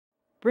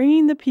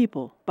bringing the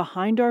people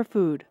behind our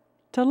food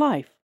to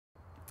life.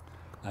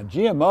 Now,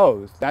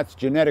 GMOs, that's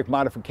genetic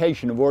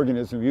modification of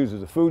organisms used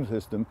as a food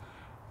system.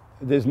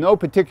 There's no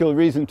particular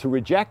reason to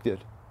reject it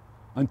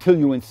until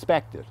you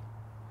inspect it.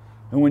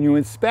 And when you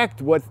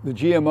inspect what the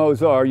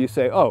GMOs are, you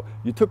say, oh,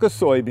 you took a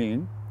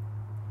soybean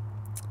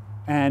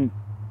and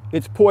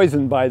it's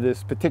poisoned by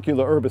this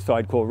particular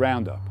herbicide called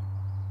Roundup.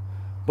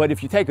 But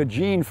if you take a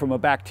gene from a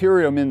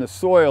bacterium in the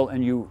soil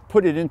and you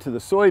put it into the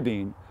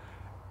soybean,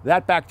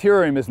 that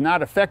bacterium is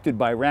not affected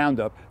by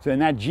Roundup,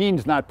 and that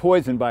gene's not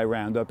poisoned by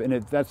Roundup, and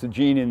that's a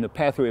gene in the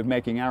pathway of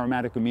making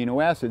aromatic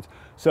amino acids.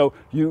 So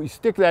you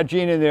stick that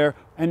gene in there,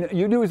 and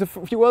you do a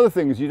few other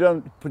things. You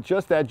don't put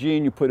just that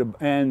gene, you put an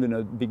end and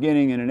a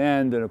beginning and an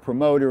end and a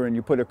promoter, and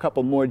you put a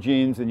couple more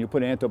genes, and you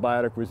put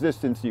antibiotic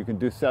resistance. You can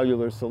do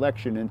cellular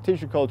selection in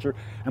tissue culture,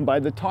 and by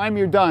the time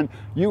you're done,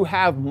 you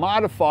have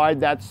modified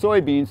that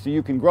soybean so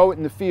you can grow it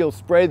in the field,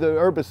 spray the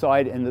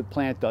herbicide, and the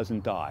plant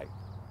doesn't die.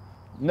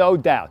 No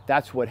doubt,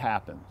 that's what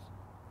happens.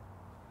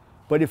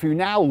 But if you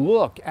now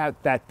look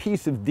at that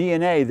piece of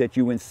DNA that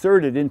you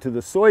inserted into the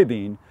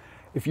soybean,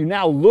 if you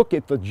now look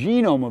at the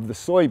genome of the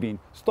soybean,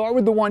 start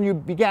with the one you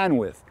began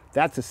with.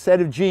 That's a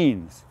set of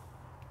genes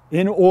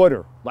in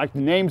order, like the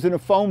names in a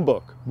phone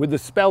book, with the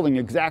spelling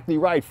exactly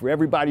right for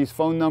everybody's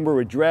phone number,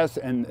 address,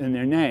 and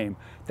their name.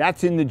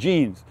 That's in the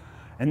genes.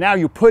 And now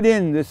you put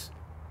in this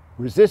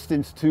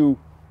resistance to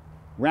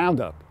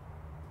Roundup.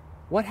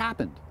 What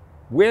happened?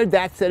 Where'd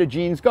that set of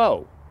genes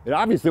go? It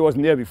obviously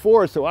wasn't there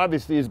before, so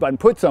obviously it's been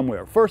put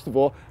somewhere. First of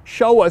all,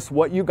 show us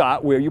what you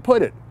got where you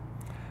put it.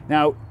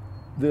 Now,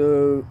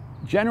 the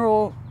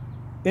general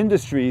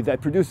industry that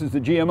produces the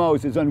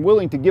GMOs is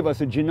unwilling to give us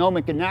a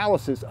genomic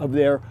analysis of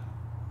their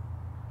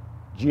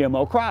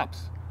GMO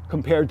crops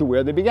compared to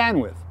where they began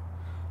with.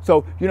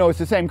 So, you know, it's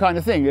the same kind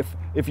of thing.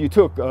 If you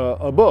took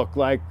a book,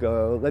 like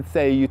let's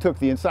say you took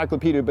the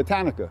Encyclopedia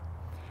Britannica,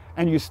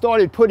 and you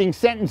started putting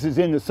sentences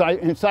in the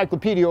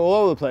encyclopedia all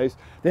over the place,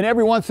 then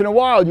every once in a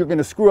while you're going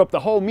to screw up the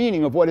whole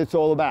meaning of what it's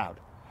all about.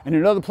 And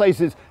in other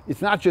places,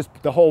 it's not just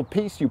the whole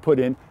piece you put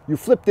in, you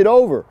flipped it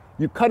over,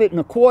 you cut it in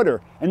a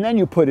quarter, and then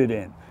you put it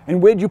in.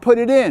 And where'd you put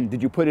it in?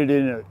 Did you put it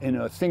in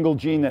a single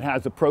gene that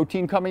has a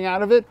protein coming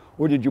out of it?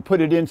 Or did you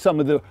put it in some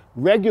of the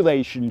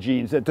regulation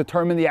genes that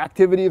determine the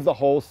activity of the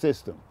whole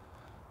system?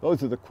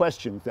 Those are the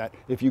questions that,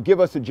 if you give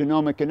us a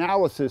genomic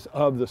analysis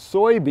of the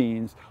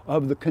soybeans,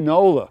 of the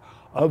canola,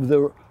 of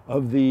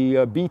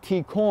the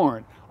BT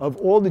corn, of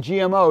all the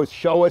GMOs,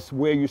 show us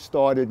where you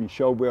started and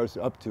show where it's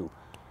up to.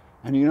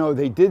 And you know,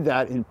 they did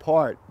that in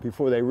part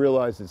before they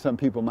realized that some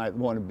people might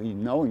want to be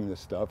knowing this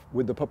stuff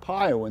with the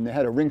papaya, when they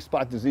had a ring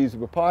spot disease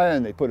of papaya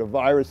and they put a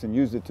virus and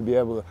used it to be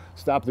able to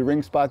stop the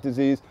ring spot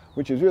disease,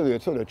 which is really a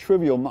sort of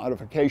trivial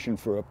modification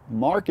for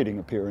marketing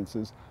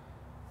appearances.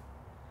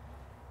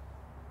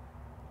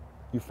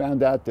 You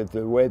found out that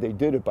the way they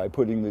did it by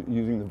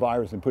using the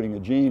virus and putting a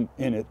gene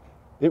in it,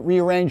 it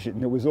rearranged it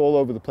and it was all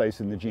over the place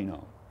in the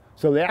genome.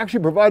 So they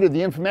actually provided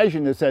the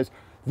information that says,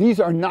 these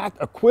are not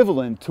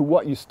equivalent to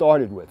what you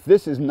started with.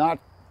 This is not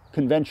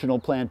conventional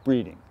plant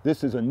breeding.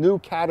 This is a new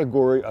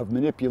category of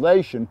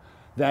manipulation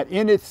that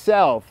in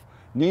itself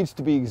needs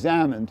to be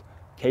examined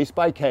case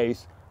by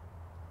case,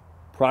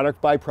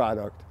 product by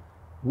product,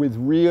 with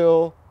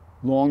real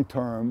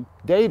long-term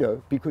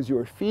data, because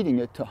you're feeding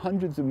it to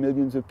hundreds of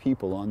millions of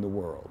people on the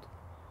world.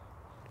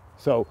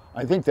 So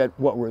I think that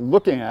what we're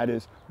looking at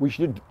is we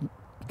should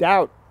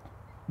doubt.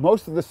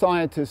 Most of the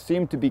scientists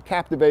seem to be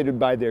captivated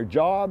by their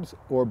jobs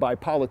or by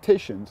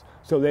politicians,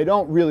 so they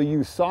don't really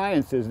use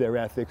science as their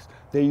ethics.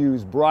 They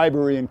use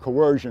bribery and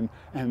coercion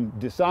and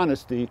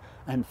dishonesty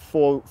and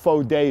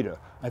false data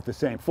at the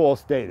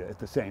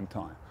same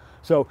time.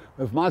 So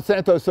if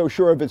Monsanto's so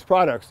sure of its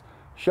products,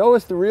 show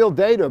us the real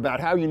data about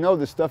how you know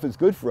this stuff is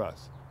good for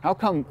us. How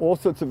come all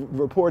sorts of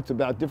reports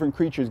about different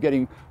creatures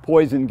getting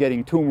poisoned,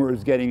 getting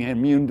tumors, getting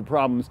immune to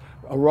problems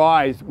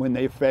arise when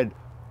they fed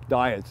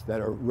diets that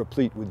are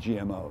replete with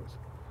GMOs?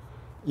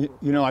 You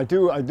know, I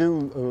do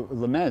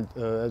lament,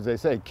 as they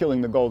say,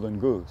 killing the golden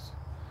goose.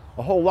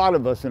 A whole lot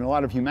of us and a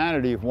lot of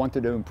humanity have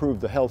wanted to improve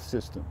the health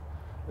system.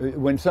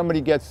 When somebody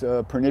gets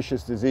a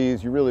pernicious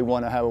disease, you really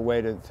want to have a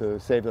way to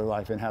save their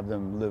life and have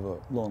them live a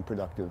long,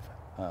 productive,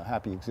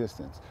 happy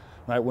existence.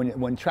 Right?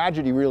 When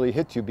tragedy really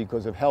hits you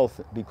because of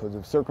health, because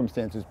of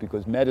circumstances,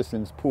 because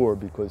medicine's poor,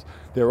 because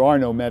there are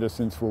no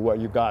medicines for what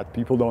you got,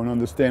 people don't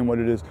understand what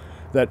it is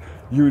that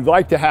you'd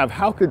like to have,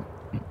 how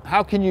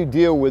can you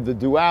deal with the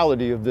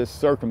duality of this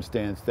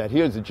circumstance, that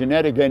here's a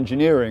genetic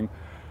engineering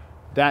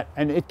that,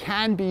 and it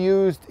can be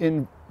used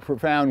in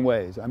profound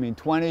ways. I mean,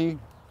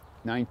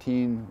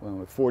 19,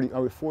 well, 40, I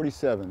was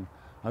 47,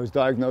 I was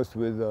diagnosed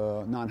with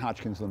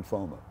non-Hodgkin's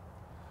lymphoma.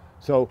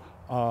 So,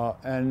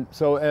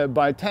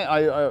 by 10,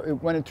 I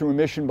went into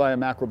remission by a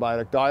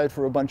macrobiotic diet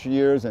for a bunch of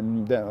years,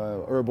 and then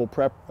herbal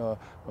prep,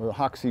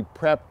 Hoxsey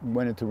prep,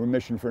 went into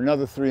remission for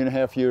another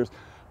 3.5 years.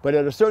 But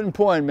at a certain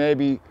point,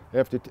 maybe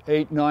after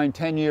 8, 9,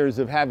 10 years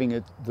of having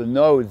it, the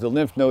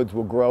lymph nodes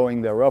were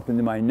growing, they were up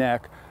into my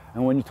neck.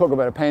 And when you talk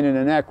about a pain in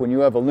the neck, when you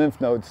have a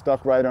lymph node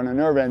stuck right on a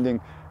nerve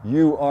ending,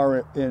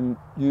 it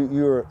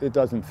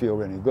doesn't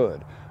feel any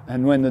good.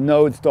 And when the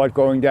nodes start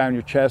going down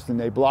your chest and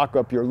they block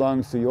up your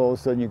lungs, so all of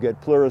a sudden you get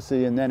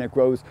pleurisy, and then it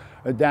grows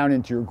down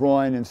into your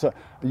groin, and so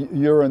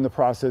you're in the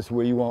process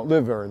where you won't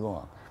live very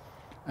long.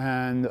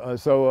 And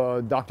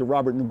so Dr.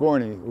 Robert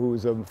Nagorny,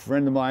 who's a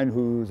friend of mine,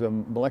 who's a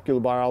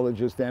molecular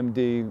biologist,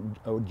 MD,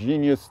 a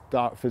genius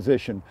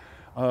physician,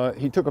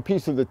 he took a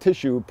piece of the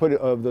tissue,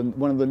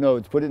 one of the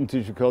nodes, put it in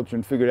tissue culture,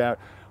 and figured out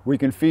we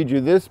can feed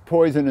you this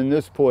poison and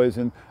this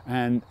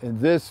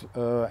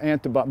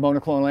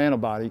monoclonal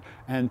antibody,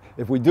 and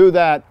if we do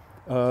that,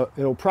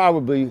 it'll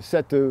probably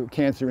set the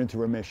cancer into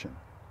remission.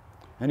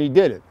 And he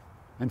did it,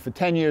 and for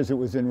 10 years it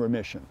was in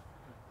remission.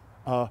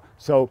 That's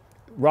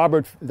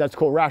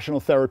called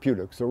rational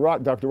therapeutics. So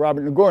Dr.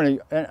 Robert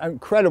Nagorny,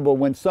 incredible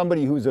when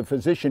somebody who's a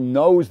physician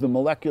knows the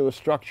molecular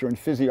structure and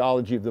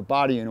physiology of the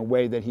body in a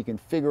way that he can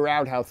figure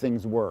out how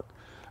things work.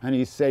 And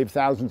he's saved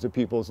thousands of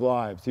people's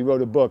lives. He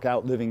wrote a book,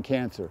 Outliving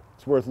Cancer.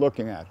 It's worth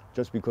looking at,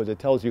 just because it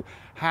tells you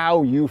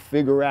how you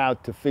figure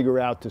out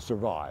to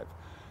survive.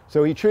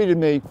 So he treated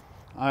me.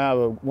 I have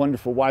a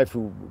wonderful wife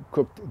who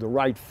cooked the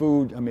right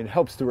food. I mean, it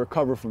helps to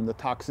recover from the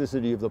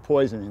toxicity of the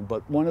poisoning.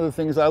 But one of the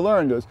things I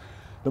learned was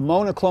the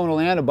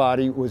monoclonal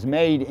antibody was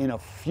made in a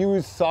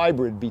fused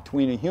hybrid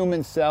between a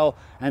human cell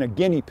and a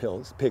guinea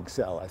pig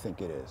cell, I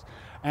think it is.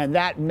 And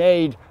that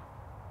made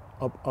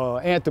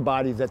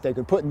antibodies that they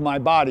could put in my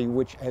body,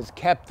 which has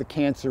kept the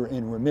cancer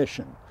in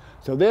remission.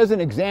 So there's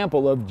an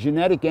example of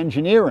genetic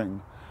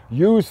engineering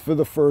used for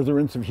the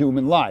furtherance of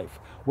human life.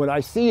 What I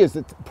see is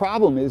that the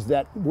problem is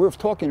that we're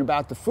talking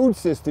about the food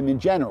system in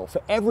general.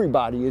 So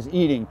everybody is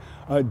eating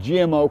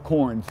GMO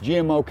corns,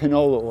 GMO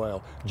canola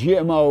oil,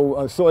 GMO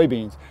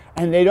soybeans,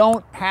 and they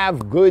don't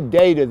have good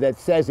data that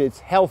says it's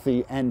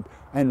healthy and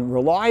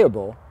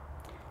reliable.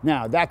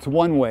 Now, that's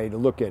one way to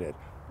look at it.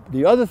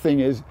 The other thing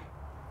is,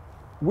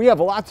 we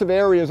have lots of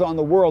areas on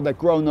the world that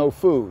grow no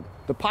food.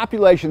 The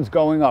population's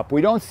going up.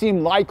 We don't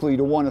seem likely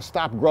to want to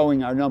stop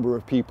growing our number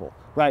of people,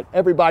 right?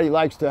 Everybody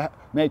likes to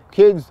make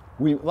kids.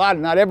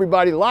 Not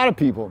everybody, a lot of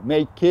people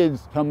make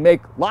kids, some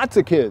make lots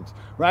of kids,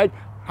 right?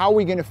 How are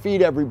we going to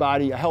feed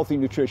everybody a healthy,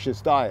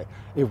 nutritious diet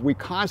if we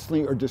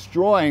constantly are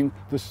destroying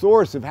the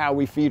source of how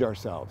we feed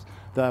ourselves?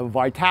 The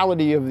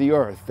vitality of the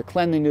earth, the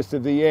cleanliness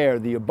of the air,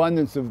 the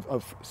abundance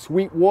of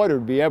sweet water to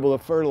be able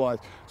to fertilize,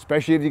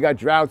 especially if you got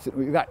droughts.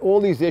 You've got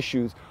all these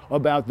issues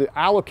about the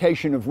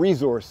allocation of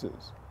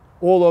resources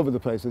all over the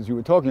place, as you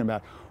were talking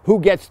about. Who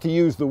gets to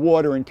use the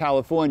water in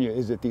California?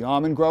 Is it the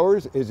almond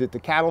growers? Is it the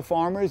cattle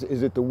farmers?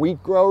 Is it the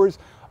wheat growers?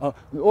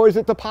 Or is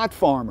it the pot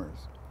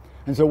farmers?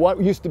 And so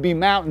what used to be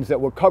mountains that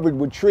were covered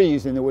with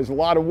trees and there was a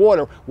lot of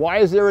water, why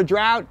is there a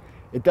drought?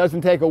 It doesn't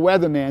take a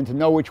weatherman to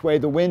know which way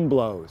the wind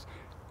blows.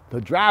 The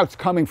drought's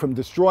coming from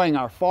destroying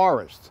our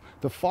forests.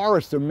 The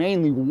forests are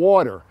mainly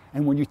water,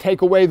 and when you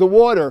take away the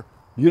water,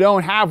 you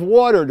don't have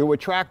water to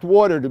attract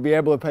water to be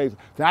able to pay.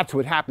 That's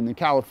what happened in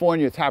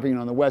California. It's happening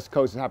on the West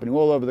Coast. It's happening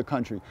all over the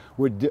country.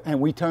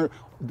 And we turn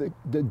the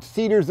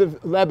cedars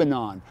of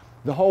Lebanon,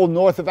 the whole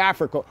north of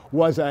Africa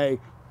was a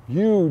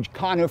huge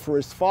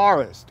coniferous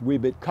forest.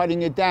 We've been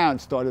cutting it down.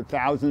 Started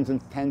thousands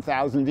and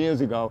 10,000 years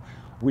ago.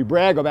 We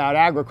brag about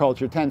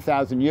agriculture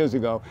 10,000 years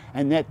ago,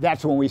 and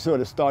that's when we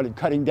sort of started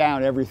cutting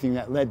down everything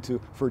that led to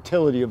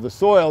fertility of the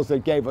soils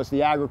that gave us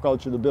the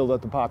agriculture to build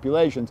up the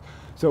populations.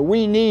 So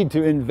we need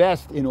to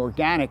invest in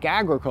organic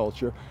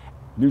agriculture,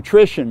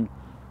 nutrition,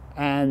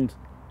 and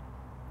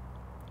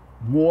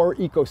more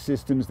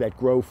ecosystems that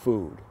grow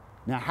food.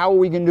 Now, how are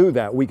we going to do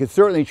that? We could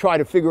certainly try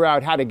to figure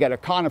out how to get a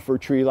conifer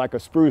tree like a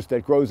spruce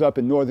that grows up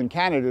in northern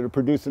Canada to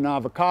produce an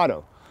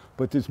avocado.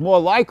 But it's more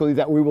likely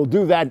that we will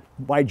do that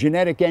by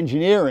genetic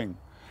engineering.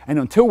 And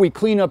until we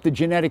clean up the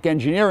genetic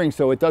engineering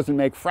so it doesn't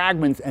make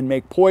fragments and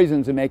make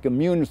poisons and make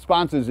immune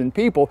responses in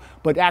people,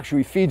 but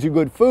actually feeds you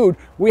good food,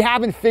 we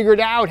haven't figured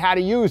out how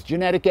to use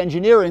genetic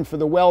engineering for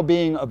the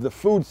well-being of the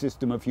food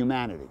system of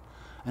humanity.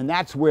 And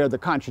that's where the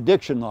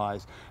contradiction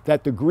lies,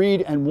 that the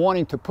greed and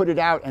wanting to put it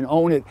out and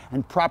own it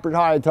and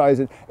proprietize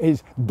it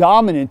is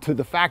dominant to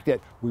the fact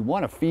that we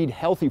want to feed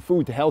healthy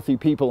food to healthy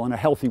people on a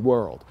healthy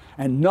world.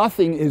 And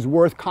nothing is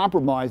worth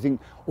compromising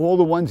all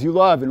the ones you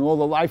love and all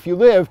the life you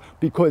live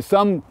because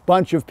some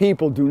bunch of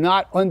people do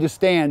not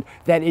understand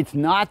that it's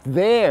not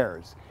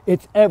theirs.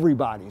 It's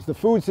everybody's. The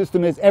food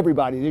system is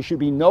everybody. There should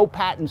be no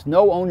patents,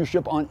 no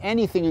ownership on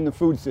anything in the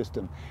food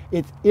system.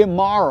 It's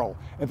immoral.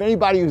 If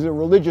anybody who's a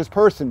religious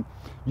person,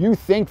 you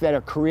think that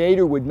a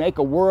creator would make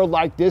a world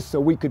like this so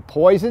we could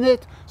poison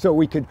it, so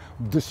we could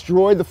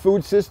destroy the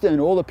food system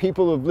and all the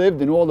people who have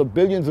lived and all the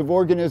billions of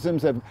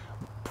organisms that have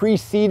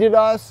preceded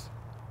us?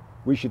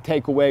 We should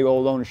take away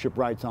all ownership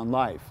rights on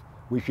life.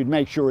 We should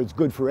make sure it's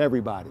good for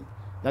everybody.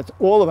 That's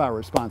all of our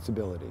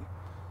responsibility.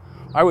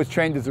 I was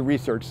trained as a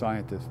research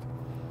scientist.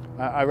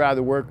 I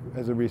rather work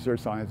as a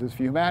research scientist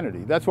for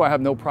humanity. That's why I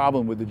have no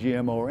problem with the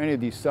GMO or any of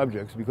these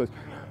subjects, because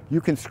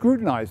you can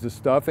scrutinize this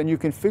stuff and you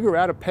can figure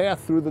out a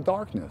path through the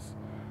darkness.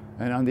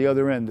 And on the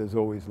other end, there's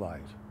always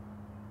light.